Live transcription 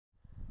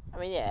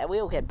mean, yeah, we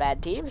all get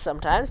bad teams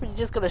sometimes, but you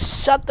just gotta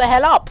shut the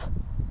hell up.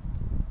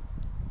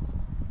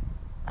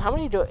 How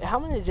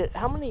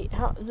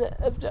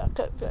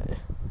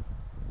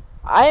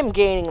I am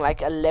gaining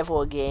like a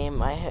level a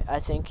game, I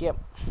think, yep.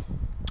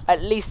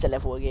 At least a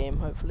level a game,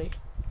 hopefully.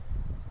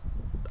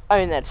 I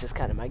mean, that's just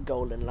kind of my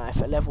goal in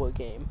life, a level a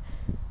game.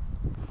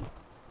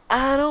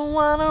 I don't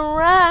wanna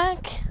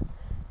rock,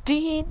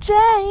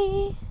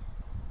 DJ,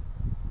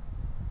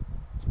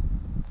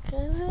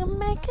 'cause you're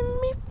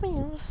making me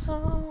feel so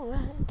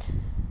right.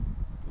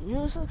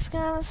 Music's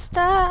gonna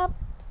stop,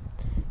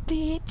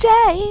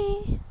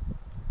 DJ,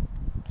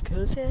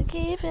 'cause you're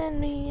keeping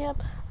me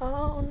up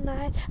all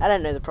night. I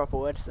don't know the proper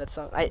words to that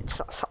song. It's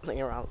not something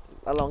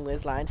along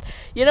those lines.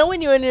 You know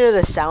when you only know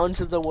the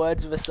sounds of the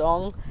words of a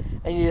song,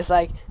 and you're just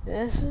like,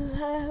 this is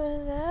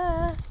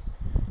how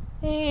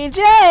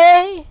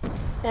DJ,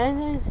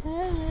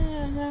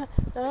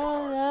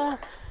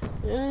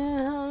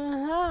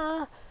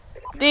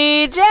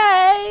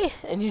 DJ,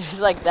 and you just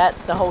like that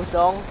the whole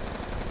song.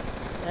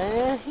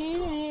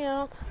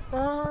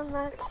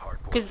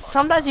 Because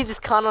sometimes you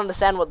just can't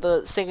understand what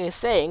the singer is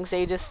saying, so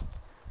you just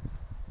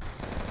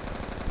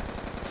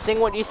sing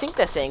what you think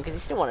they're saying, because you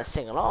still want to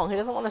sing along. He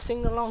doesn't want to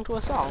sing along to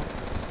a song.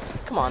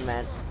 Come on,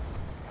 man.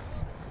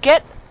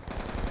 Get.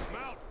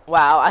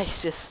 Wow,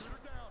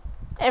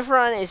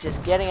 everyone is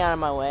just getting out of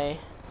my way.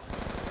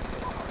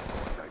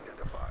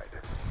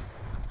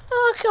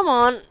 Oh, come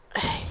on.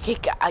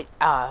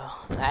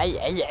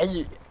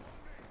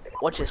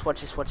 Watch this,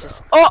 watch this, watch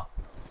this. Oh!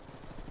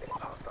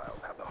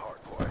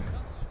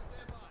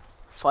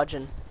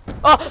 Fudging.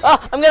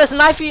 Oh, I'm gonna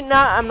knife you.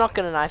 Nah, I'm not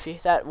gonna knife you.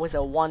 That was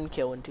a 1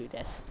 kill and 2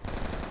 deaths.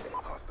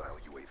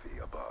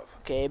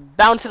 Okay,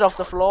 bounce it off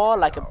the floor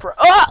like a pro.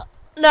 Oh!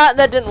 Nah,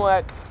 that didn't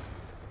work.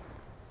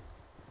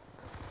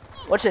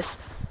 Watch this.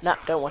 Nah,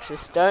 don't watch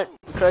this. Don't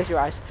close your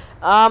eyes.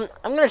 I'm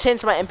gonna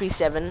change my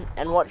MP7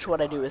 and watch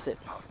what I do with it.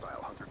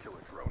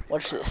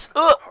 Watch this.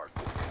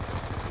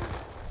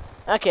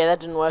 Okay, that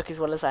didn't work as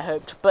well as I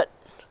hoped, but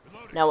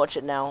now watch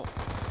it now.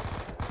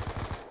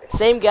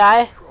 Same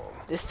guy.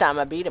 This time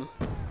I beat him.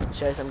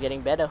 Shows I'm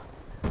getting better.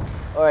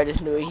 Or I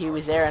just knew he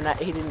was there and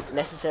he didn't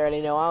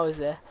necessarily know I was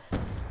there.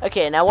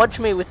 Okay, now watch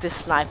me with this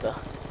sniper.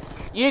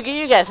 You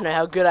guys know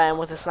how good I am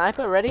with a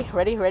sniper. Ready?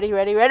 Ready, ready,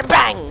 ready, ready.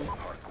 Bang!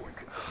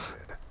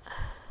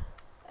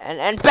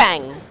 And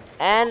bang!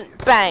 And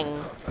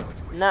bang!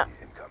 No.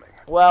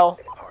 Well,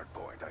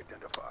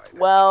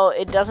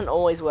 it doesn't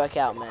always work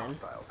out, man.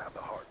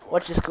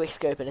 Watch this quick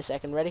scope in a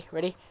second. Ready?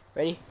 Ready?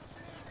 Ready?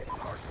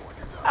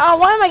 Oh,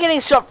 why am I getting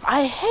shot?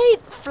 I hate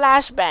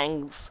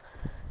flashbangs.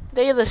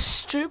 They are the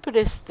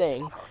stupidest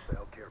thing.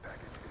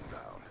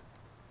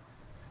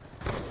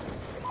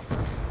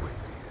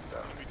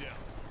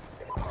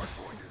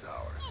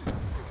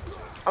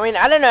 I mean,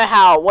 I don't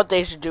know what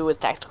they should do with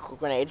tactical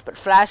grenades, but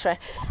flashbang,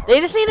 they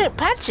just need to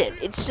patch it.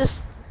 It's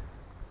just,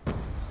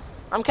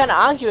 I'm kind of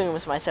arguing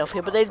with myself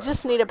here, but they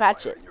just need to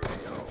patch it.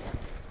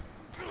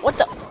 What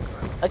the?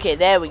 Okay,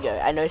 there we go.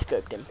 I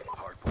no-scoped him.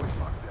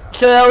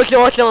 So that was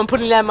awesome. I'm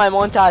putting that in my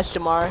montage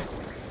tomorrow.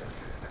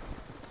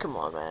 Come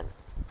on, man.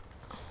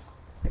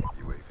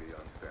 UAV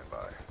on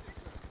standby.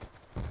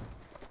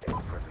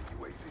 Friendly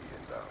UAV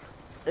inbound.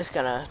 Just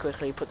gonna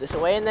quickly put this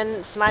away and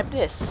then snipe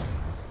this.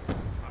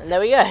 And there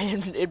we go.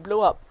 It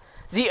blew up.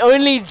 The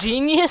only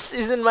genius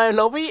is in my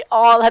lobby.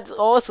 Oh, that's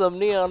awesome,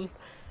 Neon.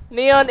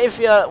 Neon, if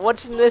you're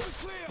watching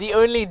this, the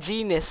only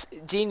genius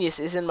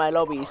is in my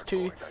lobby. He's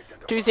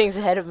two things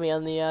ahead of me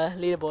on the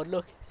leaderboard.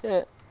 Look.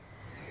 Yeah.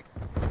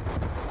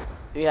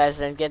 You guys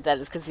don't get that.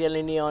 It's because the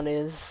only Neon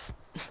is.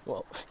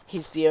 Well,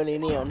 he's the only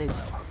Neon.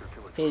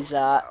 His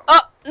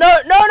oh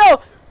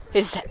no!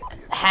 His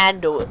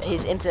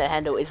internet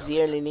handle is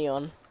the only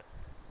Neon,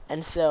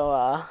 and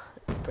so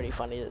it's pretty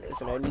funny that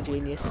there's an only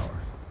genius.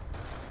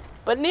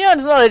 But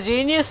Neon's not a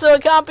genius, so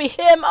it can't be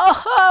him.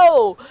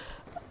 Oh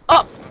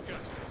ho!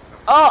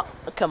 Oh,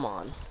 come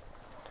on.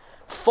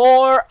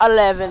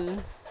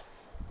 4-11.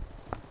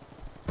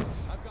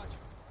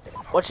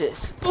 Watch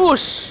this.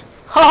 Oosh!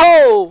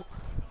 Ho!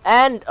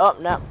 And oh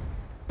no.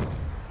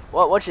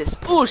 What? Watch this.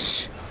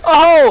 Oosh!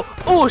 Oh!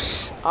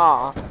 Oosh!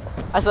 Ah,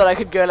 I thought I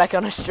could go like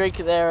on a streak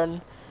there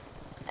and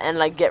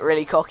like get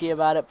really cocky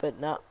about it, but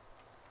no.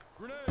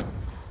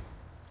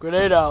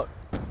 Grenade out.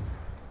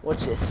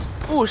 Watch this.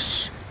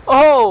 Oosh!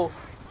 Oh!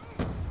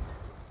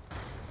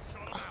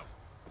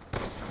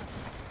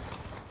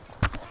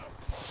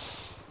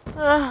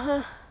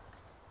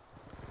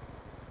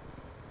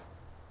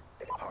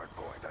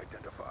 Hardpoint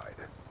identified.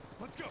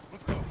 Let's go.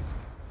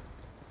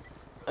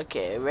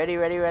 Okay, ready,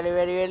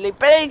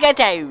 get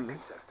out!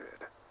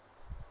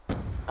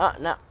 Oh,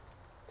 no.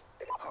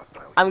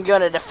 I'm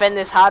gonna defend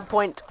this hard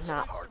point.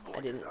 No,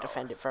 I didn't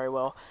defend it very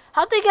well.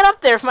 How'd they get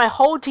up there if my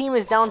whole team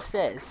is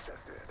downstairs?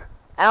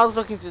 And I was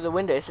looking through the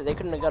window, so they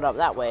couldn't have got up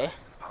that way.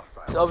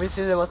 So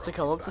obviously they must have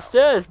come up the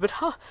stairs, but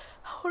how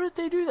did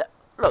they do that?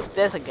 Look,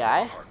 there's a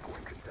guy.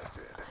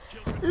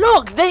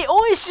 Look, they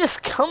always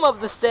just come up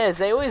the stairs.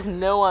 They always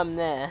know I'm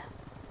there.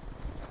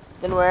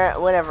 Then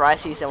whenever I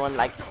see someone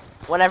like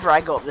whenever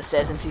I go up the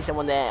stairs and see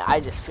someone there,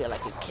 I just feel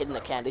like a kid in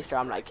a candy store.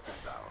 I'm like,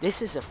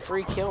 this is a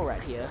free kill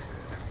right here.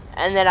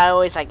 And then I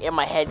always, like, in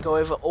my head go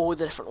over all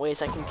the different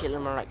ways I can kill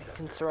him. Like, I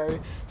can throw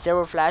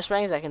several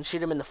flashbangs, I can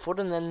shoot him in the foot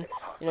and then,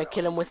 you know,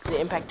 kill him with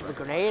the impact of a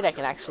grenade. I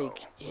can actually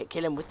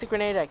kill him with the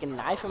grenade, I can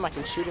knife him, I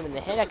can shoot him in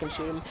the head, I can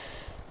shoot him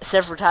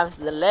several times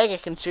in the leg, I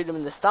can shoot him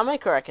in the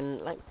stomach, or I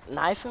can, like,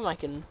 knife him, I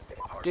can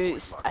do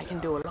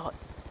a lot.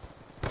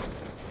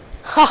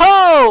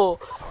 Ho-ho!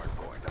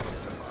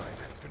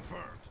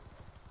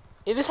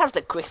 You just have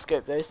to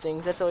quickscope those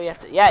things, that's all you have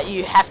to, yeah,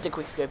 you have to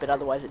quickscope it,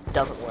 otherwise it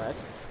doesn't work.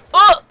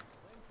 Oh!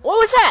 What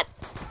was that?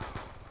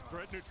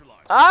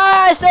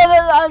 Ah, I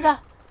saw that.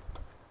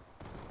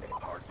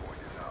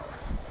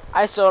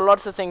 I saw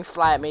lots of things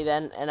fly at me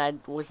then, and I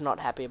was not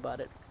happy about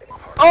it.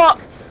 Oh,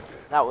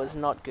 that was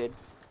not good.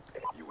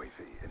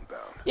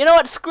 You know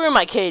what? Screw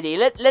my KD.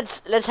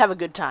 Let's have a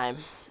good time.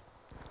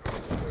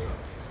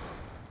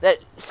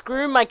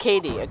 Screw my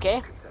KD,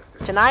 okay?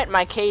 Tonight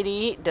my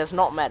KD does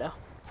not matter.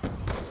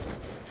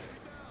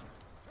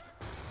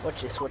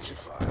 Watch this. Watch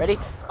this. Ready?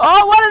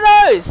 Oh, what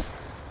are those?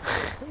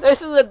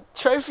 This is a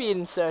trophy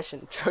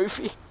insertion.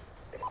 Trophy?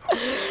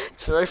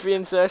 Trophy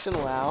insertion?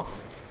 Wow.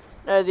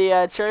 No,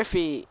 the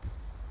trophy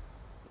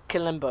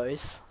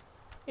Kalimbos.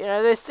 You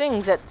know, those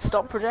things that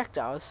stop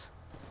projectiles.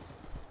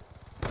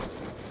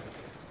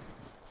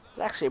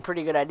 It's actually a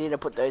pretty good idea to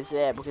put those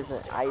there because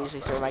I usually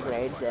throw my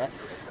grenades there.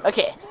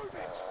 Okay.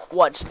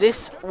 Watch.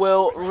 This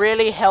will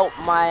really help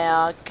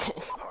my,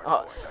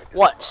 oh,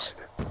 watch.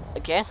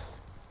 Okay.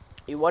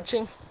 You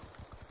watching?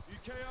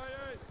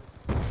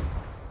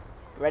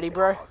 Ready,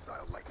 bro?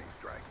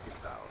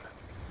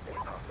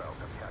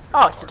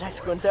 Oh, it's a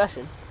tactical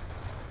insertion.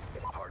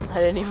 I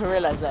didn't even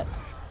realize that.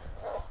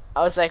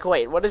 I was like,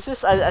 wait, what is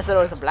this? I thought it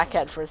was a black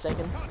cat for a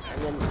second.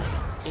 And then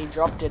he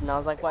dropped it, and I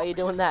was like, why are you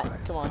doing that?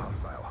 Come on.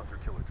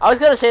 I was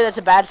going to say that's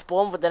a bad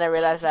spawn, but then I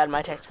realized I had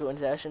my tactical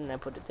insertion, and I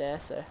put it there,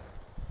 so.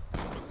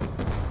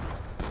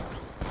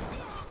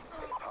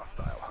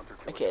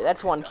 Okay,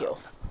 that's one kill.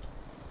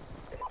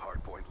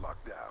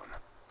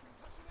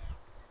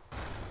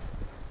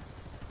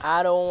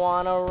 I don't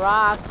wanna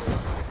rock.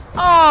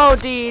 Oh,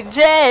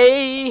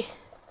 DJ,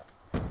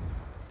 'cause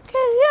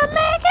you're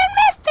making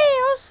me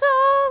feel so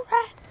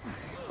right.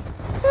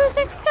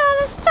 Music's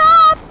gonna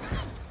stop,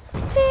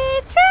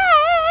 DJ,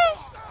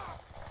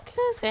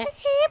 'cause they're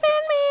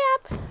keeping me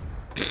up.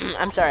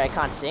 I'm sorry, I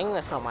can't sing.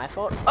 That's not my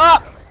fault.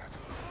 Oh!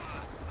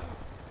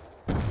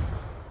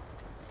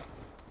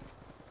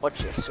 Watch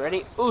this.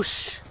 Ready?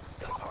 Oosh.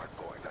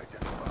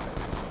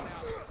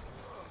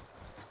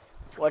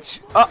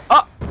 Watch. Oh,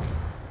 oh!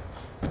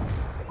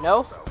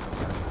 No?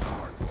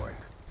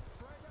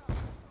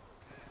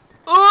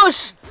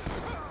 Oosh!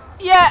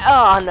 Yeah!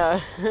 Oh, no.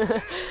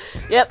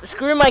 Yep,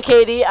 screw my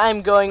KD.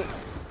 I'm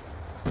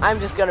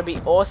just gonna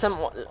be awesome.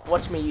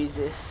 Watch me use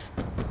this.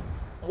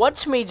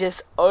 Watch me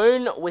just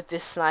own with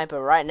this sniper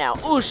right now.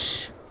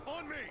 Oosh!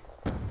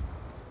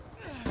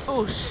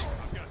 Oosh!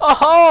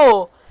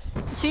 Oh-ho!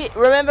 See,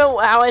 remember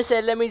how I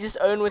said let me just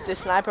own with this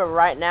sniper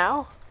right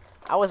now?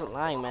 I wasn't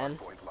lying, man.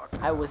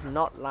 I was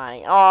not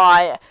lying.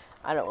 Oh,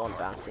 I don't want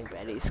bouncing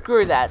Betty.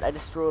 Screw that. I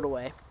just threw it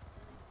away.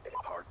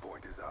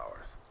 Hardpoint is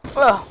ours.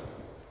 Ugh.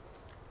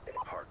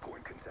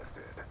 Hardpoint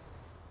contested.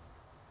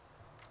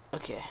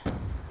 Okay.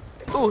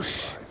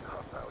 Oosh.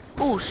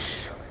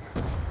 Oosh.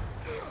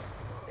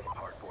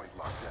 Hardpoint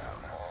locked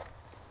down.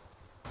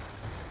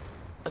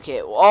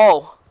 Okay.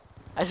 Oh.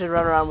 I should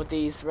run around with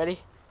these.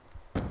 Ready?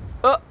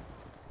 Oh.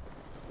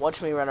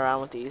 Watch me run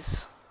around with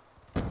these.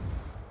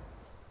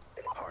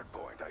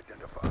 Hardpoint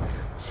identified.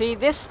 See,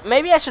 this,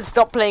 maybe I should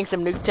stop playing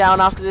some Nuketown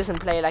after this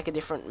and play like a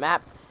different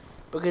map,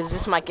 because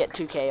this might get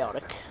too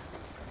chaotic.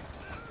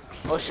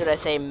 Or should I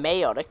say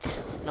mayotic?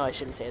 No, I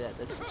shouldn't say that,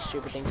 that's a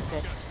stupid thing to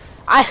say.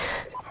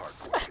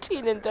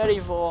 13 and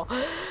 34.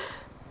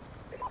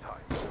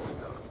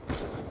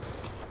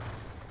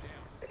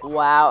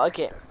 Wow,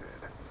 okay.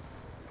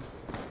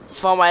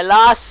 For my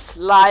last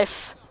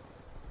life,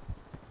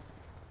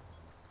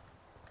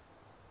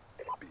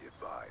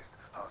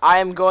 I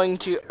am going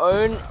to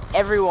own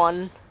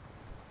everyone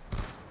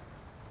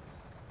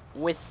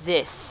with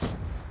this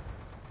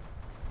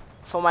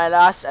for my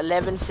last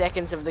 11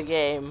 seconds of the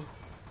game.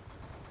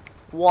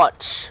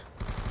 Watch.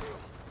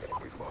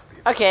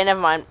 Okay,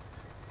 never mind.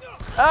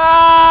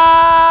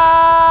 Ah!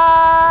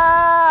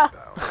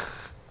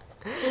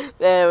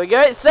 There we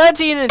go.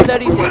 13 and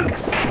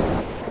 36.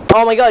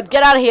 Oh my god,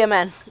 get out of here,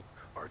 man.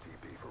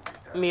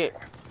 Mute.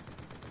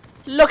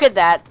 Look at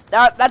that.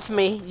 That's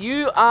me.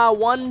 You are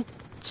one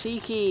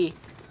cheeky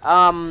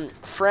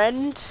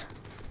friend.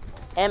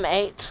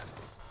 M8.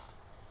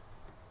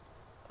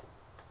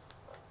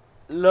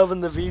 Loving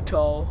the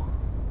VTOL.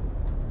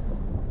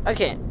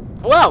 Okay,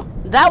 well,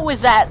 that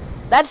was that.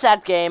 That's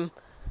that game.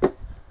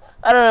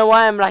 I don't know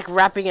why I'm like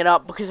wrapping it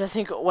up, because I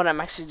think what I'm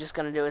actually just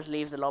gonna do is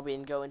leave the lobby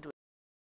and go into a